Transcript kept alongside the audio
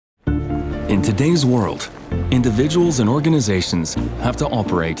In today's world, individuals and organizations have to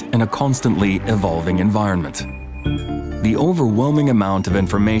operate in a constantly evolving environment. The overwhelming amount of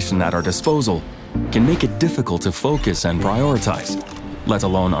information at our disposal can make it difficult to focus and prioritize, let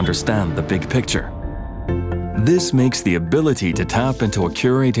alone understand the big picture. This makes the ability to tap into a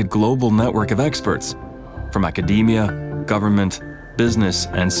curated global network of experts from academia, government, business,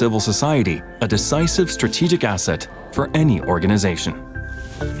 and civil society a decisive strategic asset for any organization.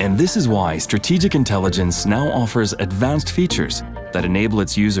 And this is why strategic intelligence now offers advanced features that enable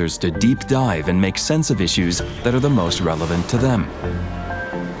its users to deep dive and make sense of issues that are the most relevant to them.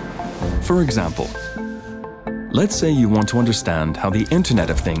 For example, let's say you want to understand how the Internet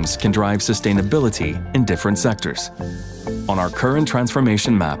of Things can drive sustainability in different sectors. On our current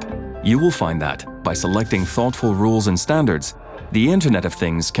transformation map, you will find that by selecting thoughtful rules and standards, the Internet of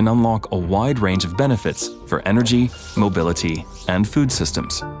Things can unlock a wide range of benefits for energy, mobility, and food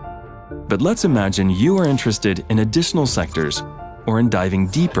systems. But let's imagine you are interested in additional sectors or in diving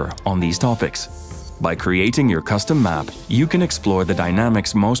deeper on these topics. By creating your custom map, you can explore the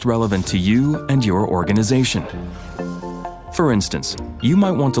dynamics most relevant to you and your organization. For instance, you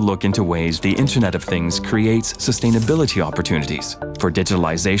might want to look into ways the Internet of Things creates sustainability opportunities for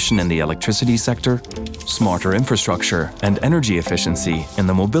digitalization in the electricity sector, smarter infrastructure and energy efficiency in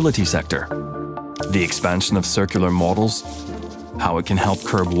the mobility sector, the expansion of circular models, how it can help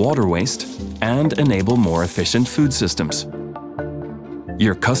curb water waste, and enable more efficient food systems.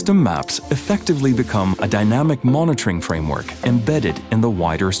 Your custom maps effectively become a dynamic monitoring framework embedded in the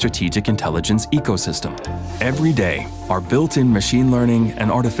wider strategic intelligence ecosystem. Every day, our built-in machine learning and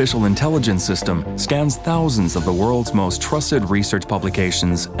artificial intelligence system scans thousands of the world's most trusted research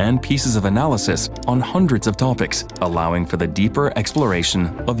publications and pieces of analysis on hundreds of topics, allowing for the deeper exploration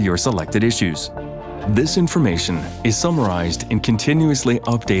of your selected issues. This information is summarized in continuously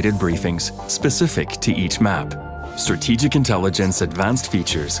updated briefings specific to each map. Strategic intelligence advanced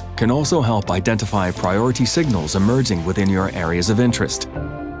features can also help identify priority signals emerging within your areas of interest,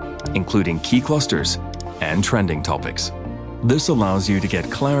 including key clusters and trending topics. This allows you to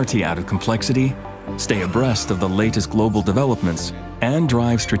get clarity out of complexity, stay abreast of the latest global developments, and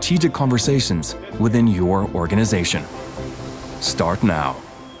drive strategic conversations within your organization. Start now.